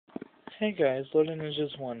Hey guys, Loaded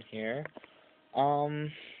Ninjas 1 here.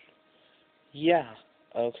 Um, yeah,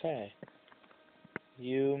 okay.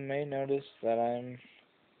 You may notice that I'm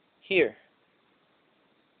here.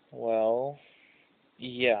 Well,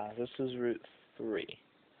 yeah, this is Route 3.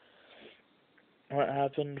 What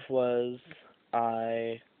happened was,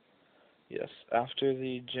 after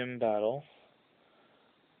the gym battle,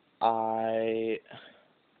 I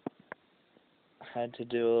had to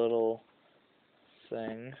do a little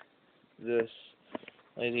thing. This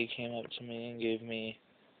lady came up to me and gave me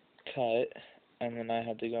a cut, and then I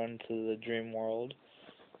had to go into the dream world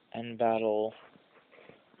and battle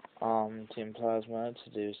Team Plasma to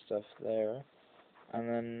do stuff there. And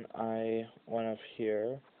then I went up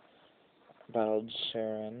here, battled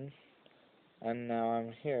Sharon, and now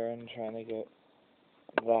I'm here and trying to get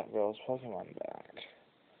that girl's Pokemon back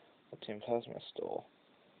that Team Plasma stole.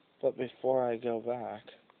 But before I go back,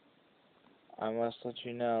 I must let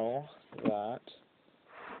you know that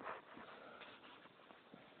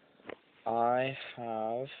I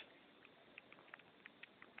have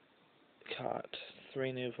caught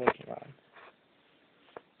 3 new Pokemon.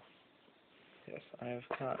 Yes, I have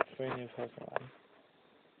caught 3 new Pokemon.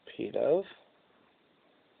 Pidove,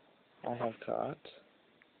 I have caught.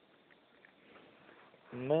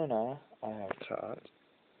 Muna, I have caught.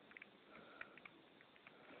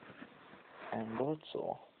 And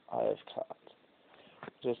Blitzel, I have caught.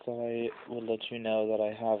 Just that I would let you know that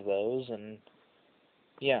I have those, and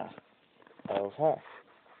yeah, okay.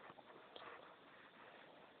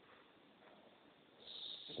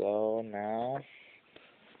 So now,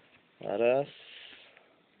 let us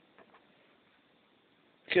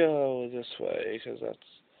go this way, because that's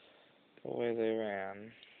the way they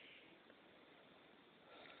ran.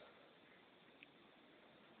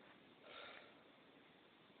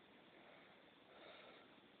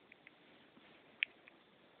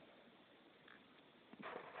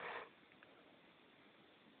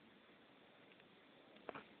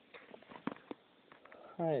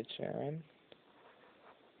 Hi, Sharon.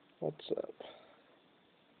 What's up?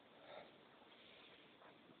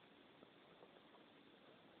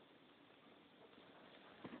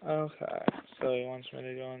 Okay, so he wants me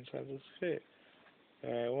to go inside this cave.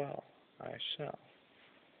 Very well, I shall.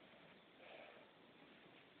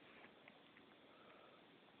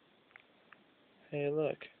 Hey,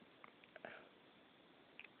 look.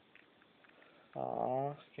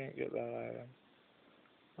 Aw, can't get that item.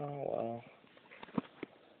 Oh well.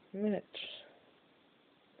 Mitch.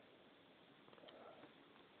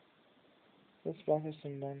 This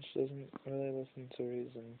bothersome bunch doesn't really listen to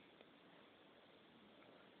reason.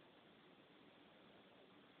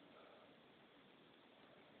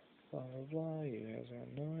 Blah blah blah, you guys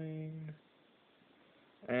are annoying.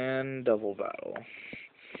 And double battle.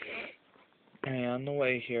 And on the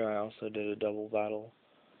way here I also did a double battle.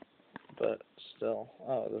 But still.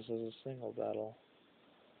 Oh, this is a single battle.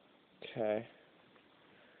 Okay.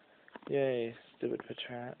 Yay, stupid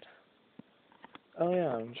Patrat. Oh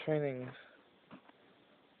yeah, I'm training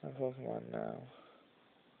my Pokemon now.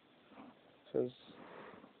 Because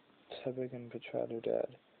Tebig and Patrat are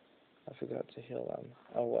dead. I forgot to heal them.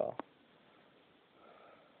 Oh well.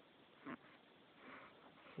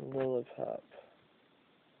 Lillipup.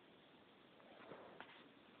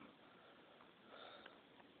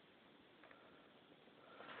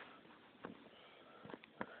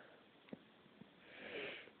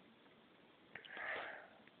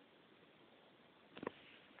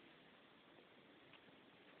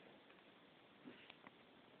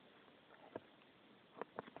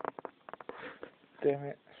 Damn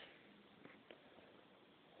it.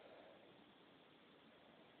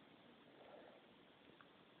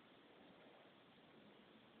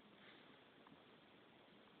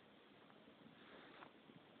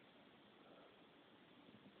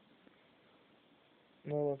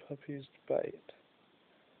 Lillipup used Bite.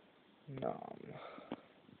 Nom.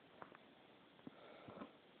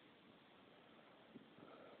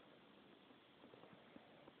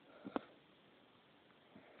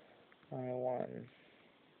 I won.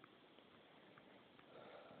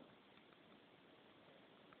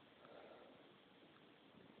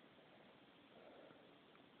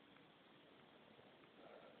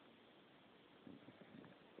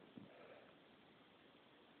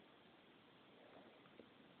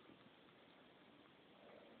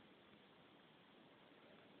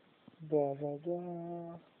 Blah blah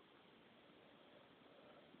blah.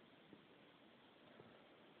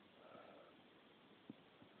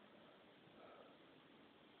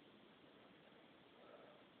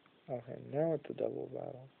 Okay, now it's a double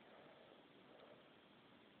battle.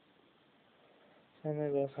 And they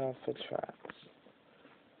both have Patrats.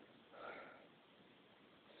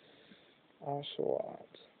 Ocelot,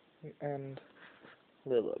 and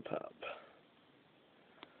Lilliput.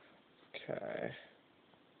 Okay.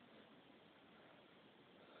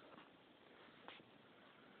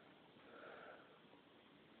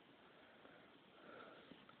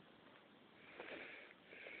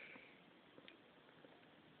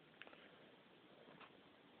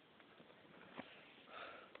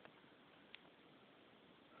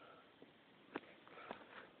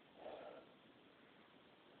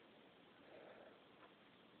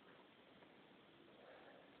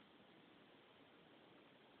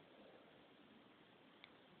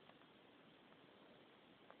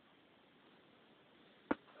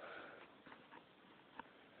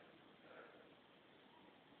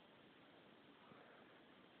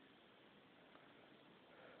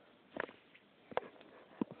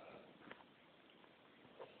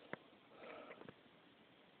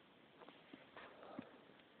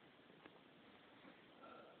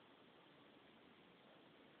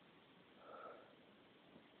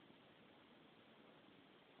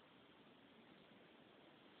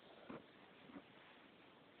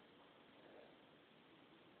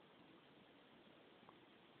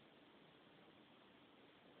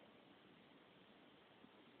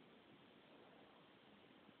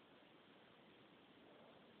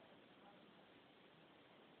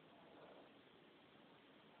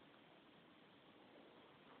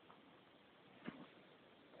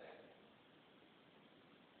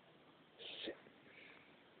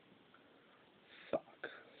 Fuck.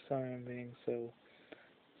 Sorry I'm being so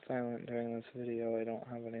silent during this video. I don't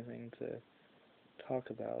have anything to talk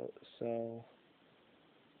about, so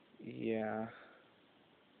yeah.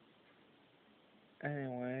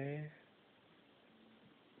 Anyway,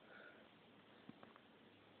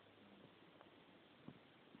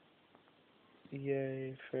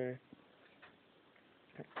 yay for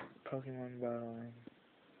Pokemon battling.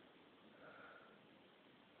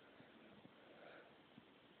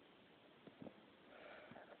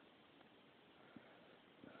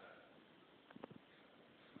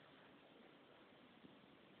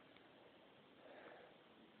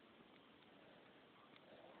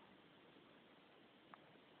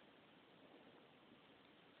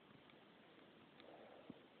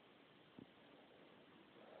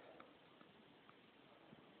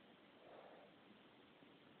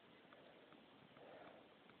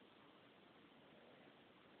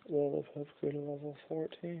 Lilliput grew to level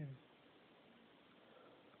 14.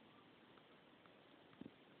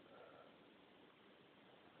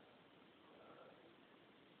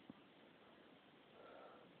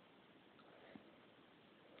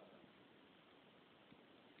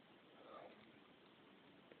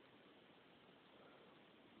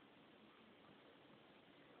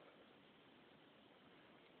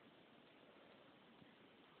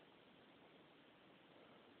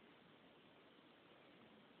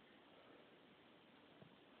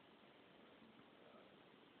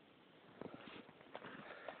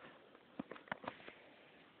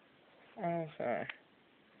 Okay.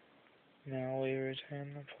 Now we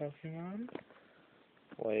return the Pokemon.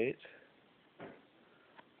 Wait.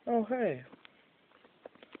 Oh, hey.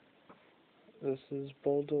 This is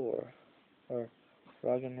Boldor. Or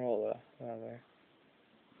Roggenrola, rather.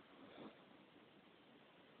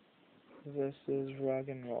 This is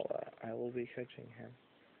Roggenrola. I will be catching him.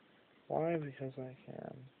 Why? Because I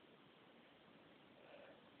can.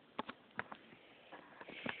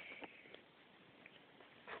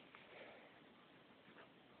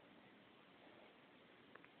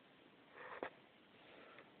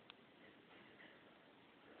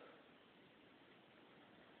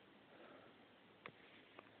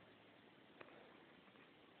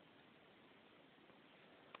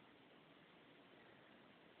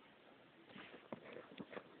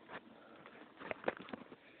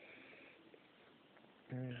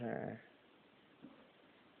 Okay.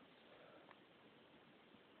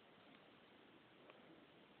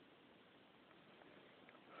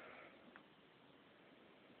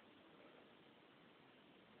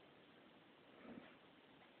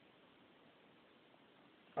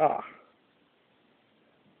 Ah.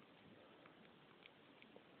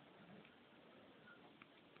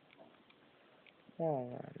 Well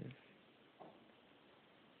then.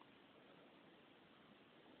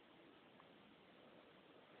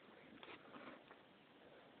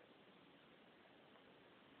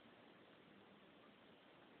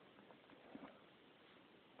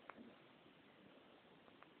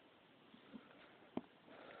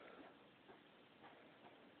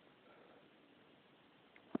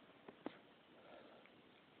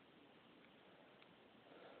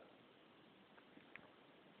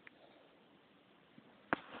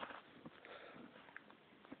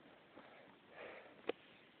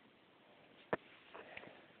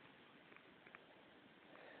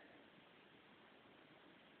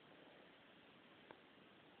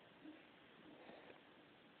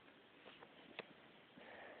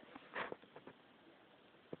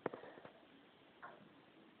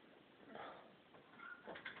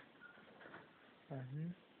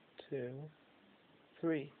 2,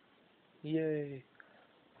 3. Yay!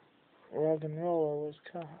 Rock and roller was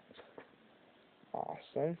caught.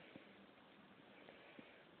 Awesome.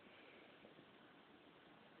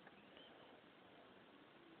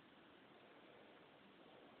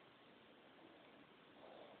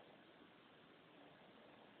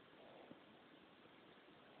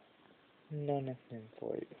 No nickname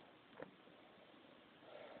for you.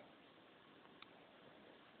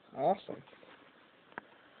 Awesome.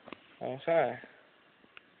 Okay.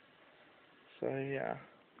 So yeah.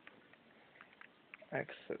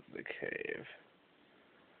 Exit the cave.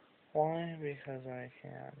 Why? Because I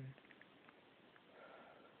can.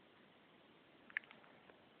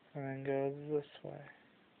 And then go this way.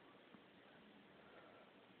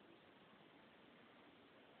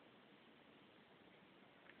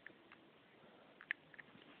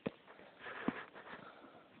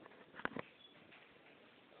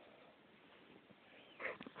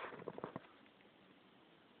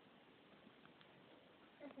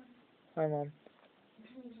 Hi, Mom.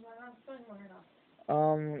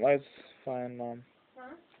 Light's fine, Mom.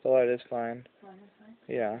 Huh? The light is fine. Light is fine?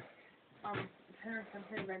 Yeah. Turn it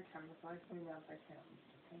to red time before I clean it up by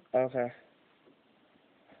town. Okay.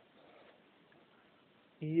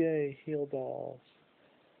 Yay, heal dolls.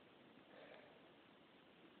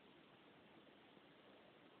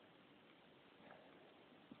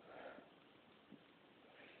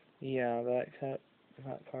 Yeah,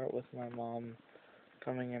 that part with my mom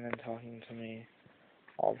coming in and talking to me,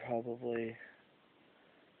 I'll probably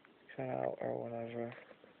cut out or whatever.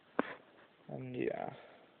 And yeah.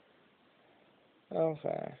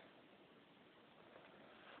 Okay.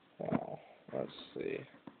 Well, let's see.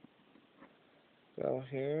 Go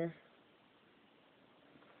here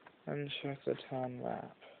and check the town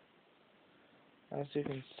map. As you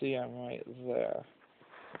can see, I'm right there.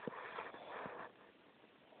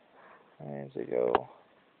 I need to go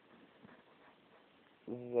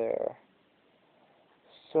there.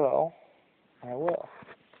 So, I will.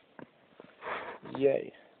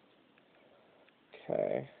 Yay.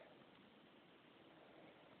 Okay.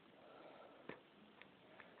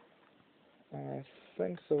 And I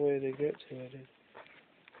think the way to get to it is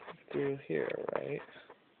through here, right?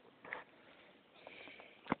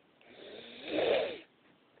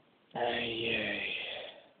 Yay.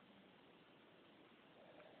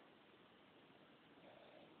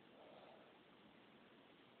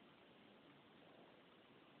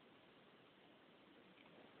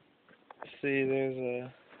 See, there's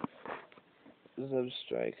a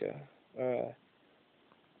Zubstriker, or a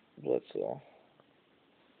Blitzel.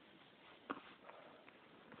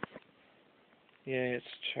 Yay, it's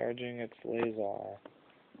charging its laser.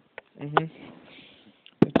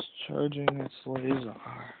 It's charging its laser.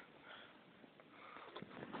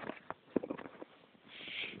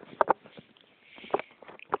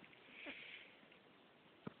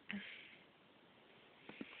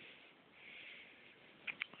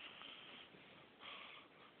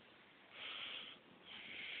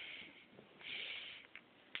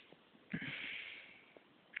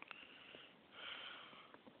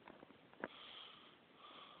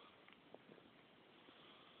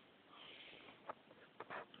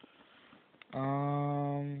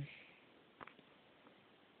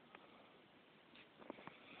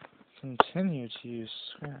 Continue to use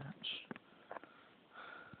Scratch.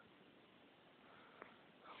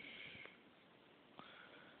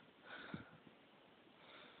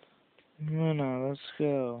 No, let's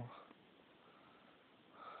go.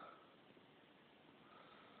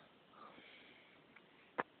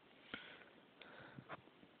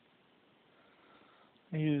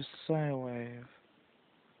 Use Psywave.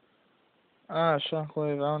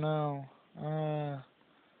 Shockwave, oh no.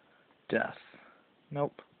 Death.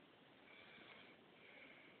 Nope.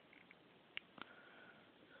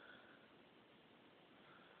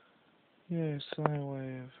 Use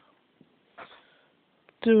Psywave.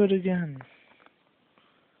 Do it again.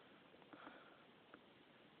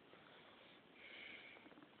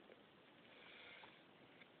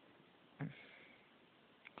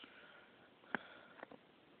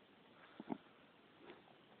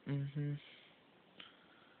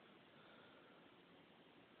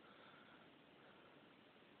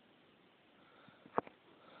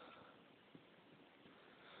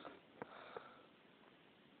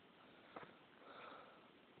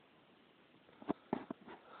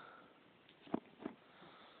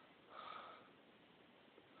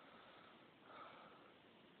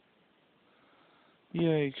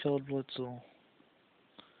 Yay, killed Blitzel.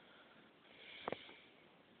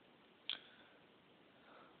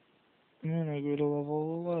 And I grew to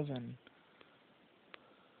level 11.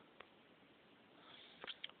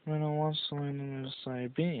 I'm gonna also landing a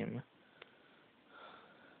side beam.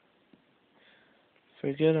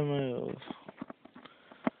 Forget a move.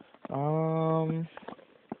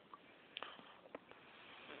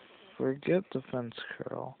 Forget defense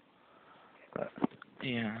curl. But,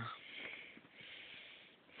 yeah.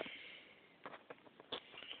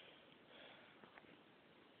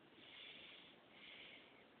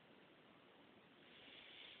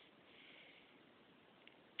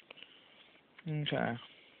 Okay.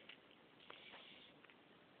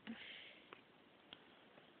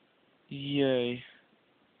 Yay.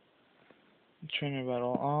 Trainer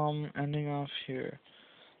battle. Ending off here.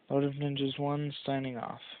 Lord of Ninjas 1, signing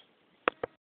off.